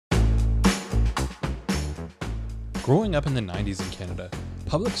Growing up in the 90s in Canada,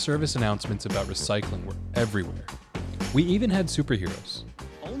 public service announcements about recycling were everywhere. We even had superheroes.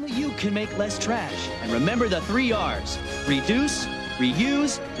 Only you can make less trash. And remember the 3 R's. Reduce,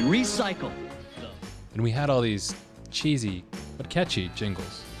 reuse, and recycle. And we had all these cheesy but catchy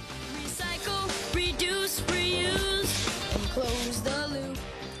jingles. Recycle, reduce, reuse, and close the loop.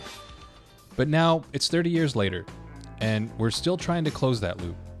 But now it's 30 years later, and we're still trying to close that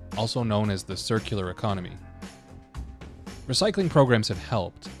loop, also known as the circular economy. Recycling programs have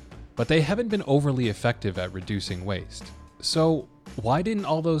helped, but they haven't been overly effective at reducing waste. So why didn't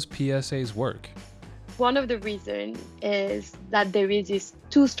all those PSAs work? One of the reasons is that there is this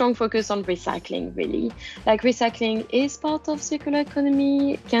too strong focus on recycling, really. Like, recycling is part of circular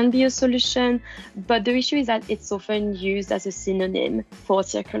economy, can be a solution, but the issue is that it's often used as a synonym for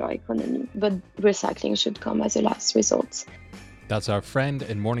circular economy. But recycling should come as a last resort. That's our friend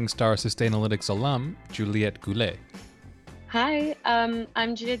and Morningstar Sustainalytics alum, Juliette Goulet. Hi,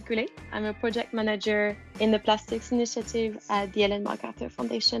 I'm Juliette Goulet. I'm a project manager in the Plastics Initiative at the Ellen MacArthur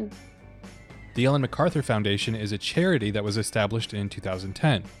Foundation. The Ellen MacArthur Foundation is a charity that was established in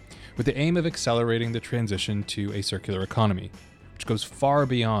 2010 with the aim of accelerating the transition to a circular economy, which goes far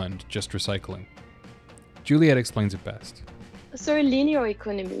beyond just recycling. Juliette explains it best. So a linear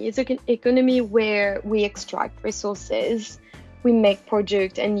economy is an economy where we extract resources, we make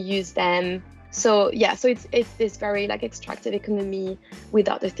products and use them. So it's this very extractive economy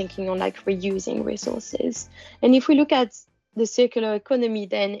without the thinking on reusing resources. And if we look at the circular economy,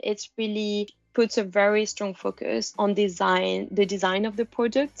 then it's really puts a very strong focus on the design of the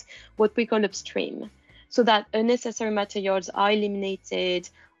product, what we call upstream, so that unnecessary materials are eliminated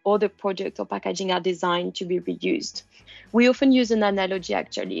or the product or packaging are designed to be reused. We often use an analogy,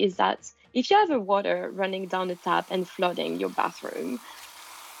 actually, is that if you have a water running down a tap and flooding your bathroom,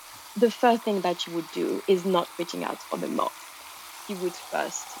 the first thing that you would do is not reaching out for the mop. You would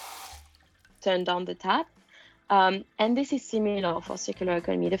first turn down the tap. And this is similar for circular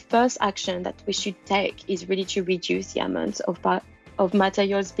economy. The first action that we should take is really to reduce the amount of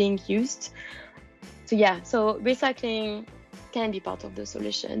materials being used. So recycling can be part of the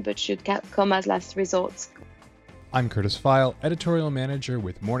solution, but should come as last resort. I'm Curtis File, editorial manager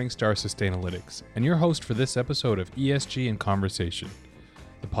with Morningstar Sustainalytics, and your host for this episode of ESG in Conversation,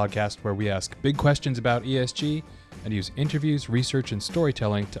 the podcast where we ask big questions about ESG and use interviews, research, and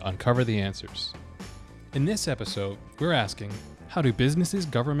storytelling to uncover the answers. In this episode, we're asking, how do businesses,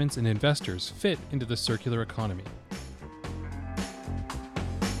 governments, and investors fit into the circular economy?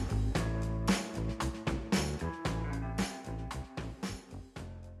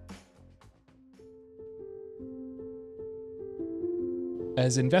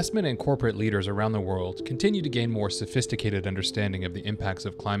 As investment and corporate leaders around the world continue to gain more sophisticated understanding of the impacts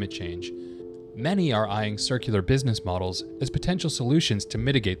of climate change, many are eyeing circular business models as potential solutions to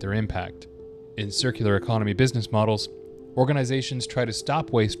mitigate their impact. In circular economy business models, organizations try to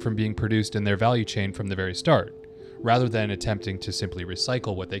stop waste from being produced in their value chain from the very start, rather than attempting to simply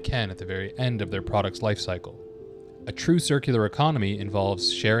recycle what they can at the very end of their product's life cycle. A true circular economy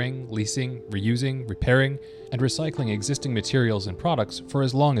involves sharing, leasing, reusing, repairing, and recycling existing materials and products for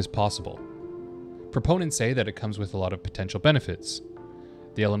as long as possible. Proponents say that it comes with a lot of potential benefits.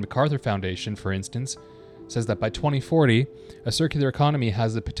 The Ellen MacArthur Foundation, for instance, says that by 2040, a circular economy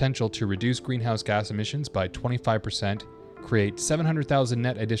has the potential to reduce greenhouse gas emissions by 25%, create 700,000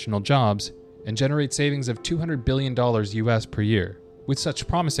 net additional jobs, and generate savings of $200 billion US per year. With such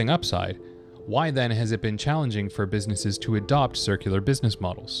promising upside, why then has it been challenging for businesses to adopt circular business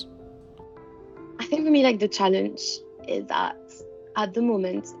models? I think for me, the challenge is that at the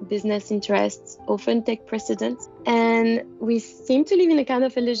moment, business interests often take precedence, and we seem to live in a kind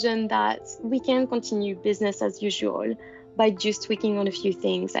of illusion that we can continue business as usual by just tweaking on a few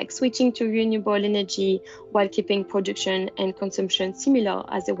things, like switching to renewable energy while keeping production and consumption similar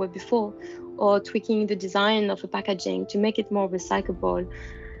as they were before, or tweaking the design of a packaging to make it more recyclable.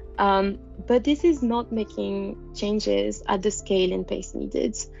 But this is not making changes at the scale and pace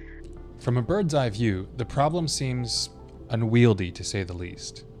needed. From a bird's eye view, the problem seems unwieldy, to say the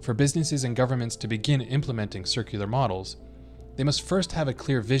least. For businesses and governments to begin implementing circular models, they must first have a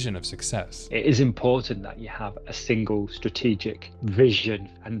clear vision of success. It is important that you have a single strategic vision,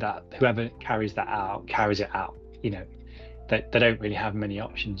 and that whoever carries it out. They don't really have many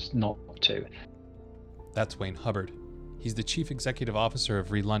options not to. That's Wayne Hubbard. He's the Chief Executive Officer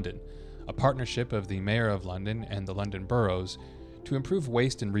of Re-London, a partnership of the Mayor of London and the London boroughs to improve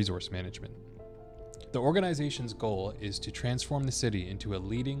waste and resource management. The organization's goal is to transform the city into a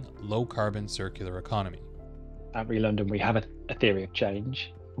leading low-carbon circular economy. At Re-London, we have a theory of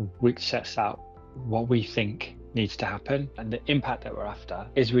change, which sets out what we think needs to happen, and the impact that we're after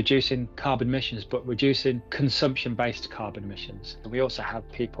is reducing carbon emissions, but reducing consumption-based carbon emissions. We also have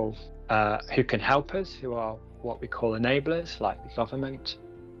people who can help us, who are what we call enablers, like the government,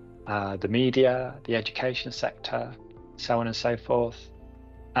 the media, the education sector, so on and so forth.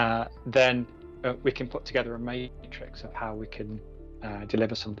 Then we can put together a matrix of how we can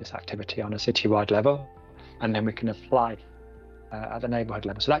deliver some of this activity on a citywide level, and then we can apply at the neighbourhood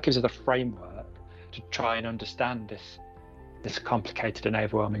level. So that gives us a framework to try and understand this complicated and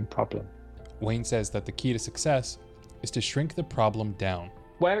overwhelming problem. Wayne says that the key to success is to shrink the problem down.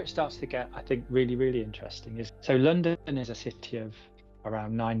 Where it starts to get, I think, really, really interesting is, so London is a city of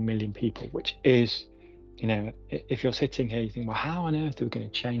around 9 million people, which is, you know, if you're sitting here, you think, well, how on earth are we going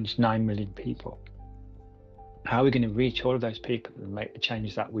to change 9 million people? How are we going to reach all of those people and make the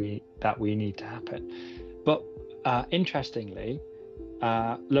change that we need to happen? But interestingly,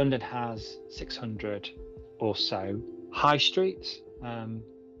 London has 600 or so high streets,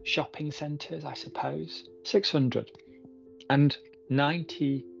 shopping centres, I suppose, 600. And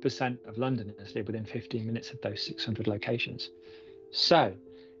 90% of Londoners live within 15 minutes of those 600 locations. So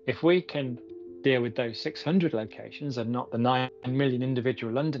if we can deal with those 600 locations and not the 9 million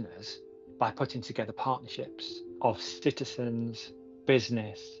individual Londoners by putting together partnerships of citizens,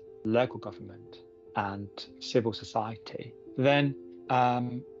 business, local government and civil society, then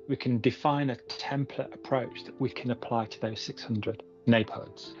we can define a template approach that we can apply to those 600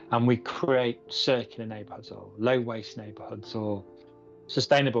 neighbourhoods, and we create circular neighbourhoods or low waste neighbourhoods or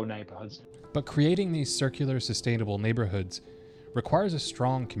sustainable neighbourhoods. But creating these circular, sustainable neighborhoods requires a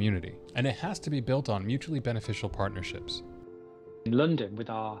strong community, and it has to be built on mutually beneficial partnerships. In London, with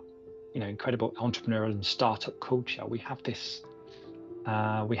our incredible entrepreneurial and startup culture, we have this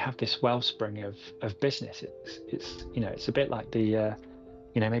wellspring of business. It's a bit like the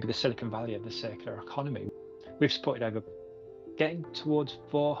maybe the Silicon Valley of the circular economy. We've supported over getting towards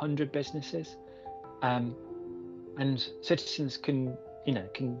 400 businesses, and citizens can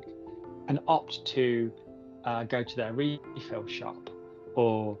opt to go to their refill shop,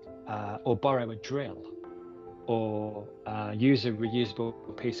 or borrow a drill, or use a reusable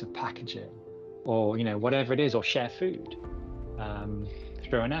piece of packaging, or whatever it is, or share food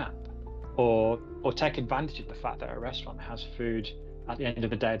through an app, or take advantage of the fact that a restaurant has food at the end of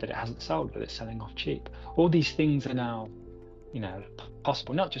the day that it hasn't sold, but it's selling off cheap. All these things are now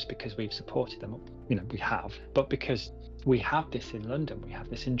possible, not just because we've supported them, we have, but because we have this in London. We have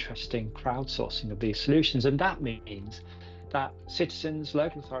this interesting crowdsourcing of these solutions, and that means that citizens,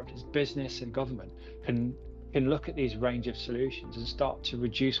 local authorities, business and government can look at these range of solutions and start to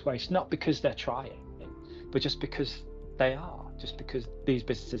reduce waste, not because they're trying, but just because these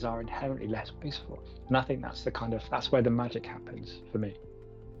businesses are inherently less wasteful. And I think that's where the magic happens for me.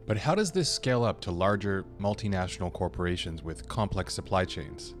 But how does this scale up to larger multinational corporations with complex supply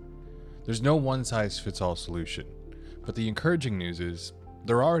chains? There's no one-size-fits-all solution, but the encouraging news is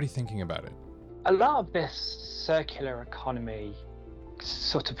they're already thinking about it. A lot of this circular economy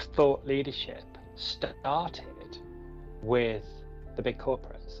sort of thought leadership started with the big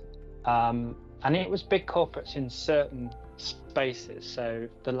corporates. And it was big corporates in certain spaces, so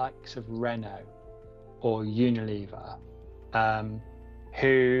the likes of Renault or Unilever,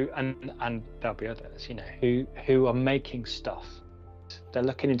 who and there'll be others, who are making stuff. They're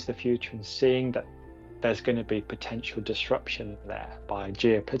looking into the future and seeing that there's going to be potential disruption there by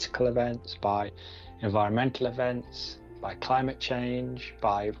geopolitical events, by environmental events, by climate change,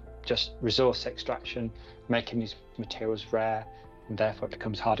 by just resource extraction, making these materials rare, and therefore it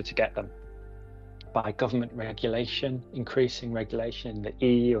becomes harder to get them. By government regulation, increasing regulation in the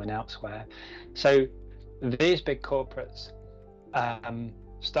EU and elsewhere. So these big corporates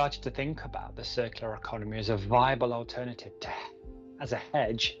started to think about the circular economy as a viable alternative as a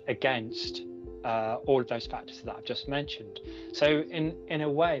hedge against all of those factors that I've just mentioned. So in a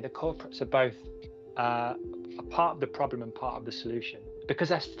way, the corporates are both a part of the problem and part of the solution, because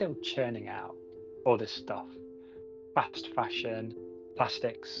they're still churning out all this stuff, fast fashion,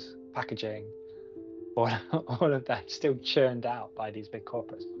 plastics, packaging, all of that still churned out by these big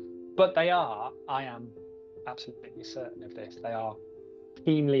corporates. But I am absolutely certain of this, they are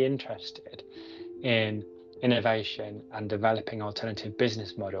keenly interested in innovation and developing alternative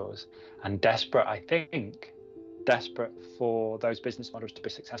business models, and desperate for those business models to be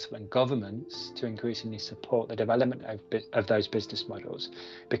successful, and governments to increasingly support the development of those business models,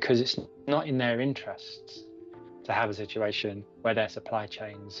 because it's not in their interests to have a situation where their supply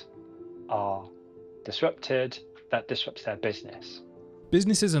chains are disrupted, that disrupts their business.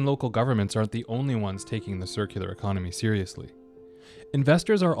 Businesses and local governments aren't the only ones taking the circular economy seriously.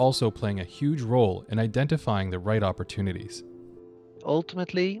 Investors are also playing a huge role in identifying the right opportunities.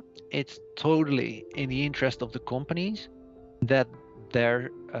 Ultimately, it's totally in the interest of the companies that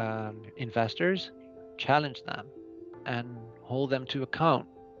their investors challenge them and hold them to account,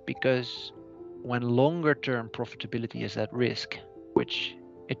 because when longer term profitability is at risk, which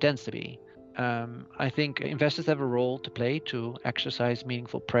it tends to be, I think investors have a role to play to exercise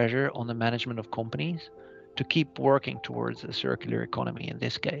meaningful pressure on the management of companies to keep working towards a circular economy in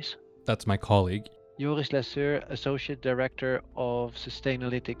this case. That's my colleague. Joris Lesseur, Associate Director of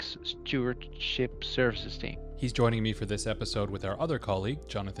Sustainalytics Stewardship Services Team. He's joining me for this episode with our other colleague,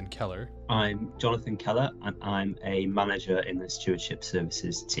 Jonathan Keller. I'm Jonathan Keller, and I'm a manager in the Stewardship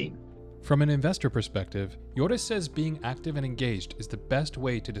Services team. From an investor perspective, Joris says being active and engaged is the best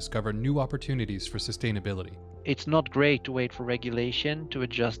way to discover new opportunities for sustainability. It's not great to wait for regulation to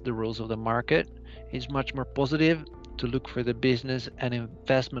adjust the rules of the market. It's much more positive to look for the business and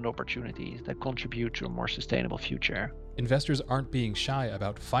investment opportunities that contribute to a more sustainable future. Investors aren't being shy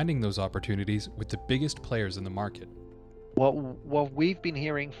about finding those opportunities with the biggest players in the market. What we've been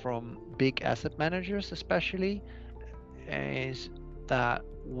hearing from big asset managers especially is that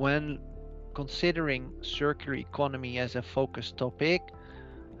when considering circular economy as a focus topic,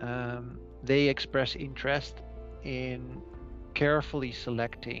 they express interest in carefully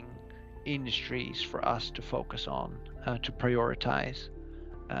selecting industries for us to focus on, to prioritize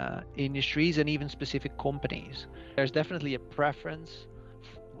industries and even specific companies. There's definitely a preference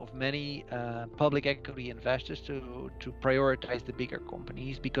of many public equity investors to prioritize the bigger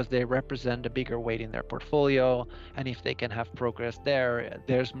companies because they represent a bigger weight in their portfolio, and if they can have progress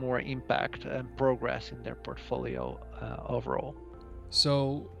there's more impact and progress in their portfolio overall.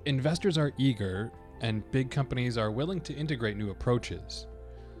 So investors are eager and big companies are willing to integrate new approaches.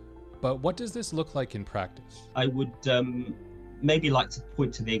 But what does this look like in practice? I would maybe like to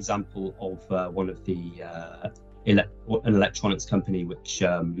point to the example of one of the an electronics company which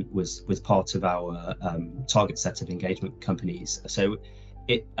was part of our target set of engagement companies. So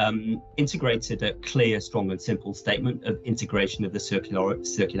it integrated a clear, strong and simple statement of integration of the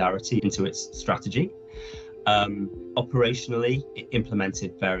circularity into its strategy. Operationally, it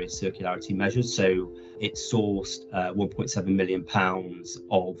implemented various circularity measures. So it sourced £1.7 million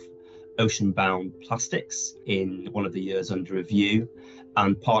of ocean-bound plastics in one of the years under review,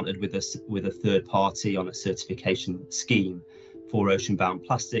 and partnered with a third party on a certification scheme for ocean-bound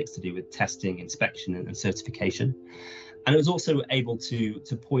plastics to do with testing, inspection and certification. And it was also able to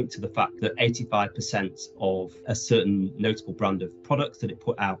point to the fact that 85% of a certain notable brand of products that it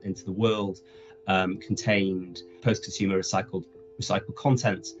put out into the world contained post-consumer recycled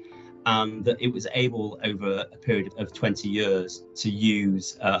content, and that it was able over a period of 20 years to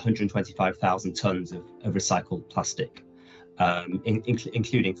use 125,000 tons of recycled plastic,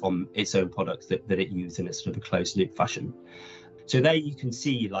 including from its own products that it used in a sort of a closed loop fashion. So there you can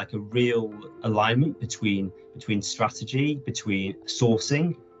see like a real alignment between strategy, between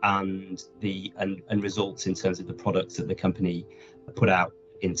sourcing and results in terms of the products that the company put out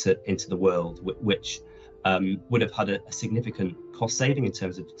into the world, which would have had a significant cost saving in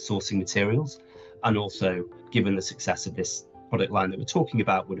terms of sourcing materials, and also, given the success of this product line that we're talking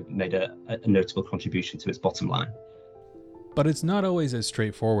about, would have made a notable contribution to its bottom line. But it's not always as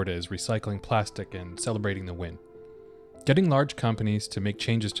straightforward as recycling plastic and celebrating the win. Getting large companies to make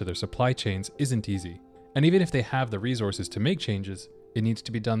changes to their supply chains isn't easy, and even if they have the resources to make changes, it needs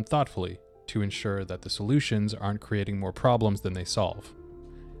to be done thoughtfully to ensure that the solutions aren't creating more problems than they solve.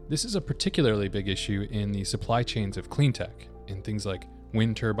 This is a particularly big issue in the supply chains of clean tech, in things like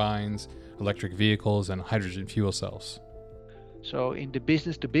wind turbines, electric vehicles, and hydrogen fuel cells. So in the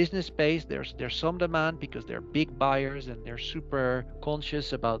business-to-business space, there's some demand because they're big buyers and they're super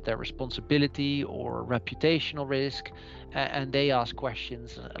conscious about their responsibility or reputational risk, and they ask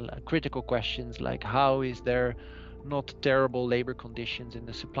questions, critical questions like how is there not terrible labor conditions in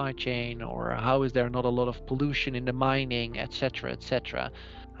the supply chain, or how is there not a lot of pollution in the mining, etc., etc.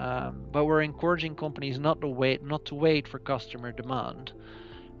 But we're encouraging companies not to wait for customer demand,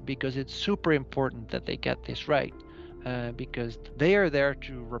 because it's super important that they get this right, because they are there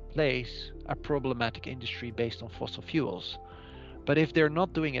to replace a problematic industry based on fossil fuels. But if they're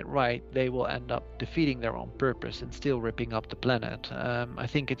not doing it right, they will end up defeating their own purpose and still ripping up the planet. I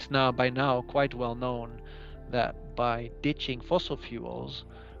think it's by now quite well known that by ditching fossil fuels,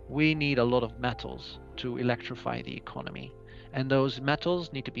 we need a lot of metals to electrify the economy. And those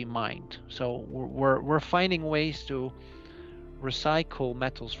metals need to be mined. So we're finding ways to recycle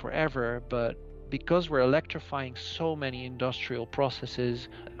metals forever, but because we're electrifying so many industrial processes,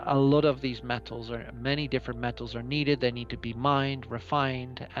 a lot of these many different metals are needed. They need to be mined,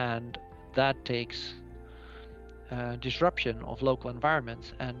 refined, and that takes disruption of local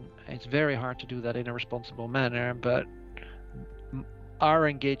environments, and it's very hard to do that in a responsible manner. But our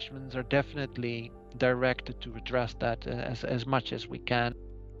engagements are definitely directed to address that as much as we can.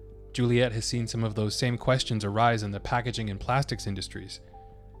 Juliette has seen some of those same questions arise in the packaging and plastics industries,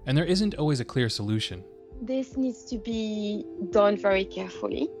 and there isn't always a clear solution. This needs to be done very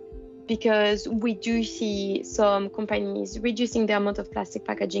carefully, because we do see some companies reducing the amount of plastic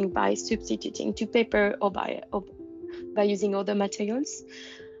packaging by substituting to paper or by using other materials.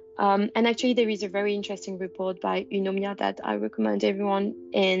 And actually, there is a very interesting report by Unomia that I recommend everyone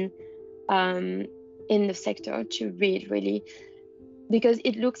in the sector to read, really, because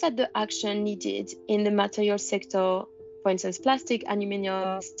it looks at the action needed in the material sector, for instance, plastic,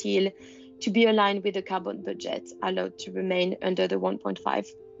 aluminium, steel, to be aligned with the carbon budget allowed to remain under the 1.5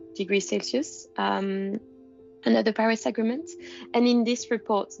 degrees Celsius under the Paris Agreement. And in this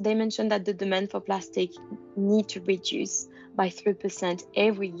report, they mentioned that the demand for plastic need to reduce by 3%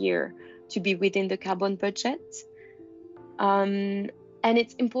 every year to be within the carbon budget. And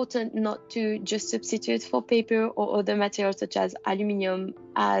it's important not to just substitute for paper or other materials such as aluminium,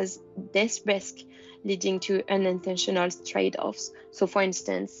 as this risk leading to unintentional trade-offs. So for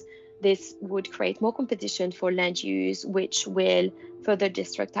instance, this would create more competition for land use, which will further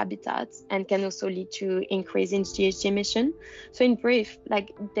destruct habitats and can also lead to increase in GHG emission. So in brief,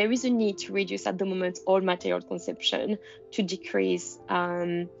 there is a need to reduce at the moment all material consumption to decrease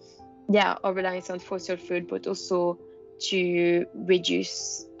our reliance on fossil fuel, but also to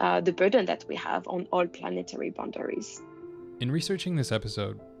reduce the burden that we have on all planetary boundaries. In researching this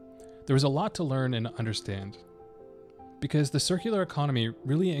episode, there was a lot to learn and understand, because the circular economy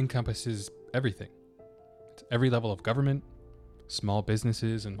really encompasses everything. It's every level of government, small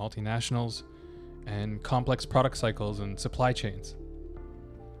businesses and multinationals, and complex product cycles and supply chains.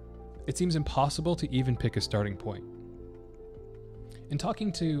 It seems impossible to even pick a starting point. In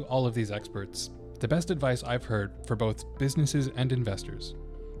talking to all of these experts, the best advice I've heard for both businesses and investors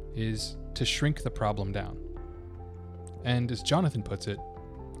is to shrink the problem down. And as Jonathan puts it,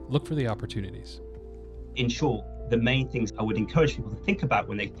 look for the opportunities. In short, the main things I would encourage people to think about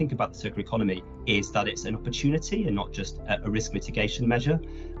when they think about the circular economy is that it's an opportunity and not just a risk mitigation measure,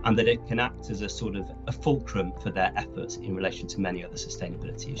 and that it can act as a sort of a fulcrum for their efforts in relation to many other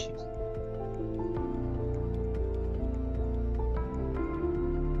sustainability issues.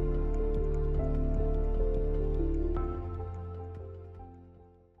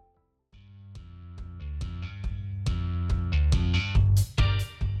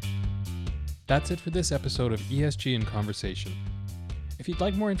 That's it for this episode of ESG in Conversation. If you'd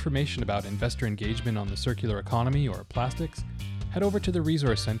like more information about investor engagement on the circular economy or plastics, head over to the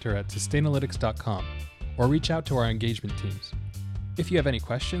Resource Center at Sustainalytics.com or reach out to our engagement teams. If you have any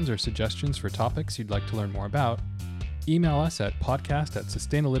questions or suggestions for topics you'd like to learn more about, email us at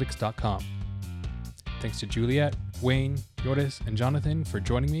podcast@Sustainalytics.com. Thanks to Juliette, Wayne, Joris, and Jonathan for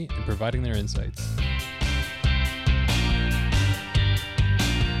joining me and providing their insights.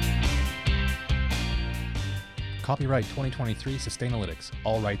 Copyright 2023 Sustainalytics,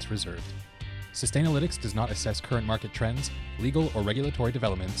 all rights reserved. Sustainalytics does not assess current market trends, legal or regulatory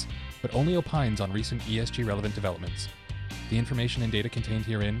developments, but only opines on recent ESG relevant developments. The information and data contained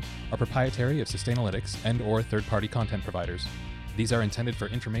herein are proprietary of Sustainalytics and/or third-party content providers. These are intended for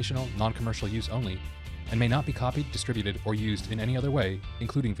informational, non-commercial use only, and may not be copied, distributed, or used in any other way,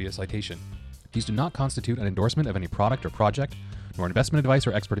 including via citation. These do not constitute an endorsement of any product or project, nor investment advice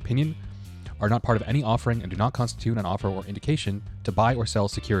or expert opinion, are not part of any offering, and do not constitute an offer or indication to buy or sell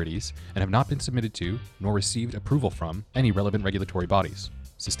securities, and have not been submitted to, nor received approval from, any relevant regulatory bodies.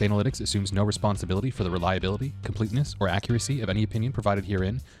 Sustainalytics assumes no responsibility for the reliability, completeness, or accuracy of any opinion provided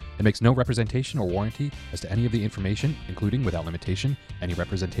herein, and makes no representation or warranty as to any of the information, including, without limitation, any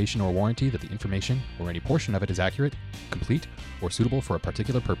representation or warranty that the information or any portion of it is accurate, complete, or suitable for a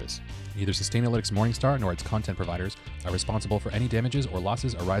particular purpose. Neither Sustainalytics Morningstar nor its content providers are responsible for any damages or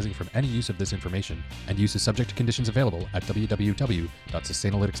losses arising from any use of this information, and use is subject to conditions available at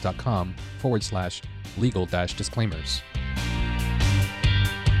www.sustainalytics.com/legal-disclaimers.